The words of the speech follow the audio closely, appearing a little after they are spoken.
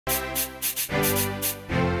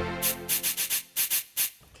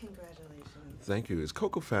thank you. Is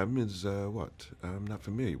Coco Fam is what? I'm not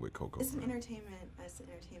familiar with Coco. It's an entertainment. It's an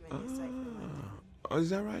entertainment news site for women. Oh, is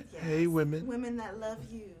that right? Yes. Hey, women. Women that love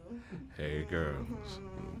you. Hey, girls.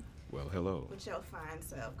 Well, hello. With your fine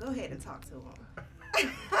self. Go ahead and talk to them.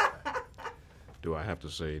 Do I have to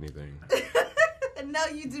say anything? No,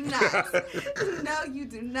 you do not. No, you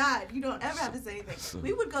do not. You don't ever have to say anything.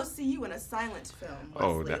 We would go see you in a silent film.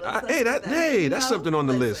 Wesley. That's something on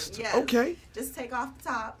the list. Yes. Okay. Just take off the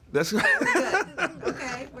top. That's we're good.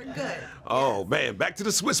 Okay, we're good. Oh, yes. Man, back to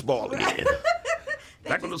the Swiss ball again.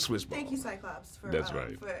 Back on the Swiss ball. Thank you, Cyclops, for That's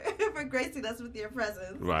right. for gracing us with your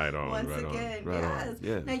presence. Right on. Once right again, on, right yes. on.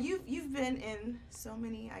 Yeah. Now you've been in so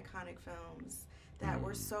many iconic films that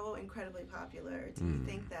were so incredibly popular. Do you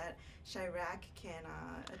think that Chiraq can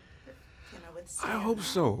withstand? I hope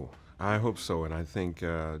so. I hope so, and I think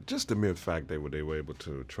just the mere fact they were able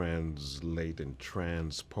to translate and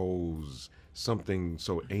transpose something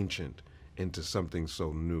so ancient into something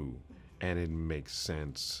so new, and it makes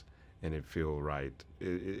sense and it feels right.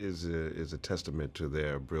 It is a testament to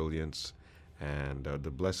their brilliance and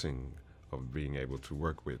the blessing of being able to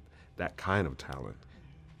work with that kind of talent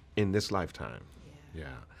in this lifetime. Yeah.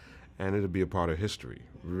 And it'll be a part of history,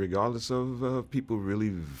 regardless of people really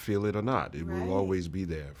feel it or not. It will always be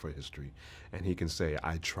there for history. And he can say,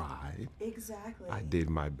 I tried. Exactly. I did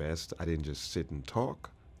my best. I didn't just sit and talk.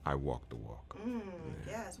 I walked the walk.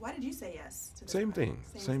 Yes. Why did you say yes to this Same project?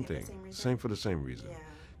 thing. Same thing. Same for the same reason. Yeah.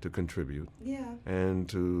 To contribute. Yeah. And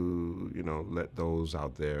to, let those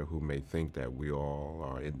out there who may think that we all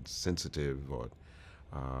are insensitive or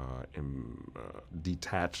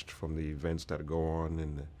detached from the events that go on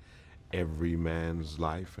in every man's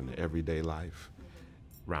life and everyday life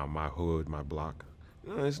around my hood, my block.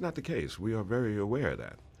 No, it's not the case. We are very aware of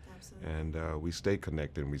that. Absolutely. And we stay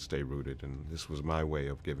connected and we stay rooted. And this was my way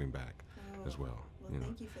of giving back as well. Well,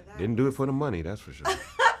 thank you for that. Didn't do it for the money, that's for sure.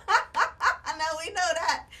 No, we know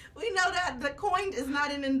that. We know that the coin is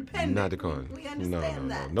not an independent. Not the coin. We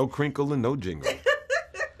understand that. No crinkle and no jingle.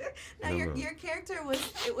 Now, your character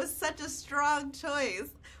was such a strong choice.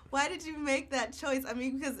 Why did you make that choice? I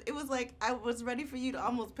mean, because it was like I was ready for you to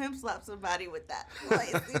almost pimp slap somebody with that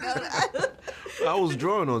voice. I was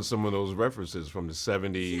drawing on some of those references from the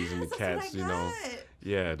 70s and the Cats,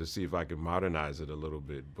 Yeah, to see if I could modernize it a little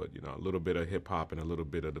bit. But, a little bit of hip hop and a little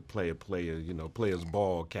bit of the players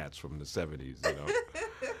ball Cats from the 70s,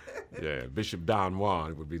 Yeah, Bishop Don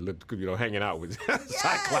Juan would be hanging out with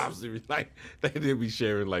Cyclops. They'd be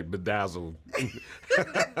sharing like bedazzled.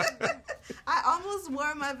 I almost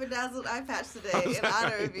wore my bedazzled eye patch today in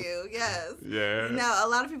honor of you. Yes. Yeah. Now a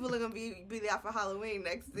lot of people are gonna be there for Halloween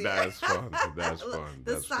next year. That's fun. That's fun.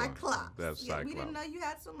 The Cyclops. That's Cyclops. We didn't know you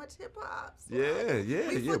had so much hip hop. So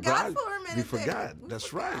We forgot for a minute. We forgot.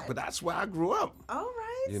 That's right. But that's where I grew up. All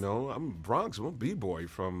right. I'm Bronx. I'm a B-boy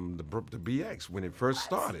from the BX when it first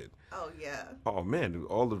started. Oh, yeah. Oh, man,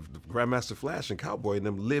 all of the Grandmaster Flash and Cowboy and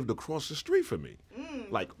them lived across the street from me.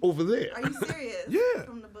 Like, over there. Are you serious? Yeah.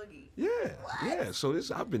 From the boogie? Yeah. What? Yeah, so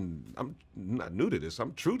I'm not new to this.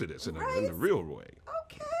 I'm true to this in the real way.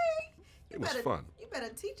 Okay. It was fun. You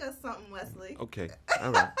better teach us something, Wesley. Okay.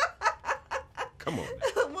 All right. Come on.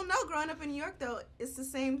 Well, no, growing up in New York, though, it's the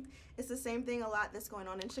same thing a lot that's going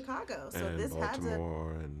on in Chicago. So and this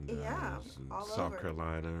Baltimore had to... and all South over.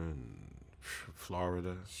 Carolina and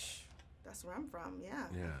Florida. That's where I'm from. Yeah.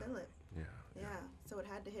 I feel it. Yeah. So it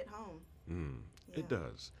had to hit home. Yeah. It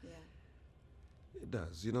does. Yeah. It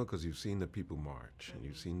does, because you've seen the people march and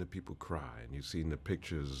you've seen the people cry and you've seen the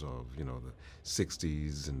pictures of, the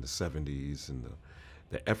 60s and the 70s and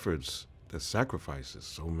the efforts, the sacrifices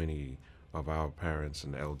so many of our parents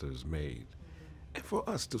and elders made. And for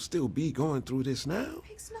us to still be going through this now,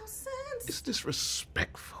 makes no sense. It's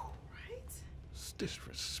disrespectful. Right? It's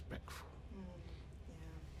disrespectful.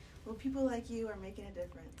 Well, people like you are making a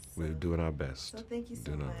difference. We're doing our best. So thank you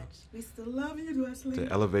so much. We still love you, Wesley. To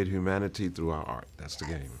elevate humanity through our art. That's the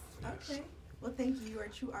game. Yes. Okay. Well, thank you. You are a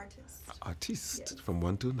true artist. Artiste from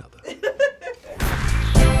one to another.